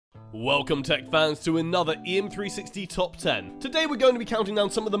Welcome tech fans to another EM360 Top 10. Today we're going to be counting down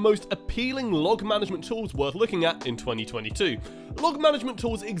some of the most appealing log management tools worth looking at in 2022. Log management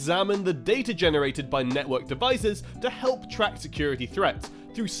tools examine the data generated by network devices to help track security threats.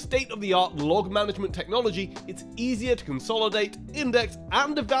 Through state-of-the-art log management technology, it's easier to consolidate, index,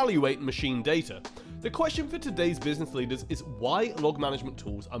 and evaluate machine data. The question for today's business leaders is why log management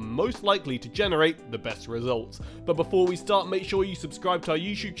tools are most likely to generate the best results. But before we start, make sure you subscribe to our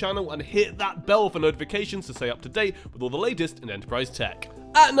YouTube channel and hit that bell for notifications to stay up to date with all the latest in enterprise tech.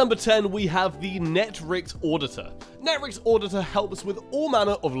 At number 10, we have the Netrix Auditor. Netrix Auditor helps with all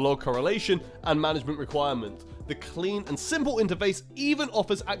manner of log correlation and management requirements. The clean and simple interface even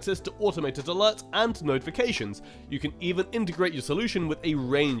offers access to automated alerts and notifications. You can even integrate your solution with a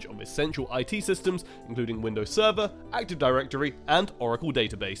range of essential IT systems, including Windows Server, Active Directory, and Oracle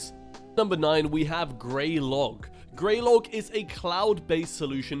Database. Number 9, we have Graylog. Graylog is a cloud-based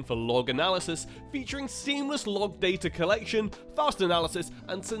solution for log analysis, featuring seamless log data collection, fast analysis,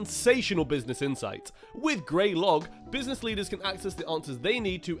 and sensational business insights. With Graylog, business leaders can access the answers they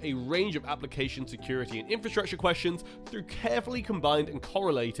need to a range of application security and infrastructure questions through carefully combined and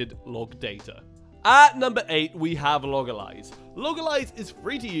correlated log data. At number 8, we have Loggerlies. Loggerlies is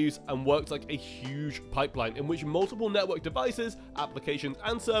free to use and works like a huge pipeline in which multiple network devices, applications,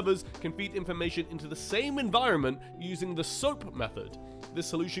 and servers can feed information into the same environment using the SOAP method. This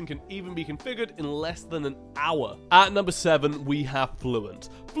solution can even be configured in less than an hour. At number 7, we have Fluent.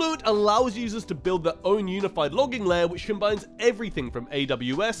 Fluent allows users to build their own unified logging layer which combines everything from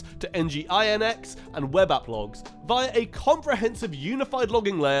AWS to NGINX and web app logs. Via a comprehensive unified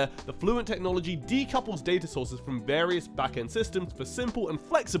logging layer, the Fluent technology decouples data sources from various backend systems for simple and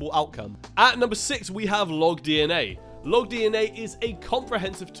flexible outcome. At number 6, we have LogDNA. LogDNA is a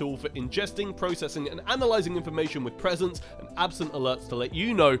comprehensive tool for ingesting, processing, and analyzing information with presence and absent alerts to let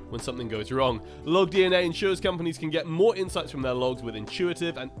you know when something goes wrong. LogDNA ensures companies can get more insights from their logs with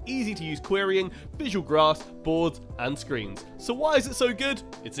intuitive and easy-to-use querying, visual graphs, boards, and screens. So why is it so good?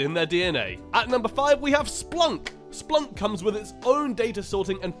 It's in their DNA. At number 5, we have Splunk. Splunk comes with its own data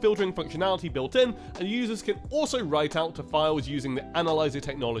sorting and filtering functionality built in, and users can also write out to files using the analyzer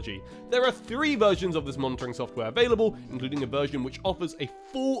technology. There are 3 versions of this monitoring software available, including a version which offers a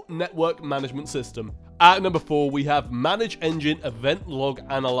full network management system. At number 4, we have ManageEngine Event Log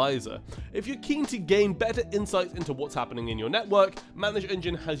Analyzer. If you're keen to gain better insights into what's happening in your network,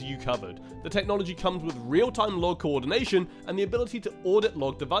 ManageEngine has you covered. The technology comes with real-time log coordination and the ability to audit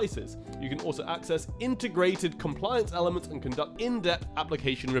log devices. You can also access integrated compliance elements and conduct in-depth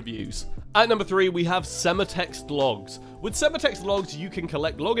application reviews. At number 3, we have Sematex Logs. With Sematex Logs, you can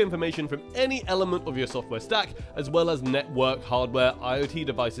collect log information from any element of your software stack, as well as network, hardware, IoT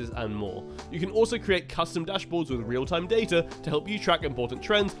devices, and more. You can also create custom dashboards with real-time data to help you track important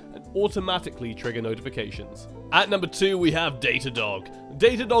trends and automatically trigger notifications. At number 2, we have Datadog.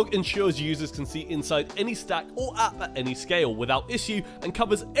 Datadog ensures users can see inside any stack or app at any scale without issue and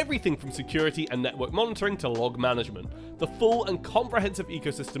covers everything from security and network monitoring to log management. The full and comprehensive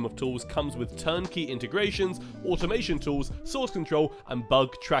ecosystem of tools comes with turnkey integrations, automation tools, source control, and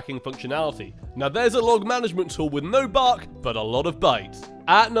bug tracking functionality. Now there's a log management tool with no bark, but a lot of bite.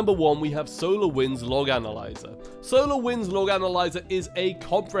 At number 1, we have SolarWinds Log Analyzer. SolarWinds Log Analyzer is a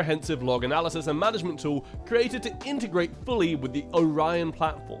comprehensive log analysis and management tool created to integrate fully with the Orion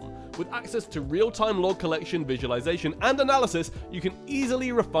platform. With access to real-time log collection, visualization, and analysis, you can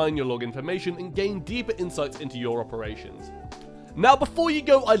easily refine your log information and gain deeper insights into your operations. Now before you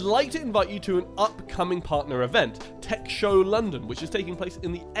go, I'd like to invite you to an upcoming partner event, Tech Show London, which is taking place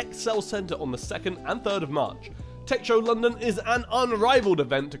in the Excel Centre on the 2nd and 3rd of March. Tech Show London is an unrivaled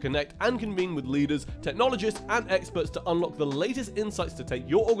event to connect and convene with leaders, technologists, and experts to unlock the latest insights to take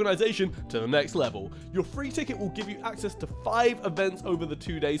your organization to the next level. Your free ticket will give you access to 5 events over the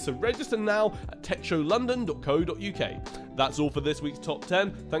 2 days, so register now at techshowlondon.co.uk. That's all for this week's Top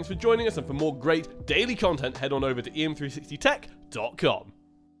 10. Thanks for joining us, and for more great daily content, head on over to em360tech.com.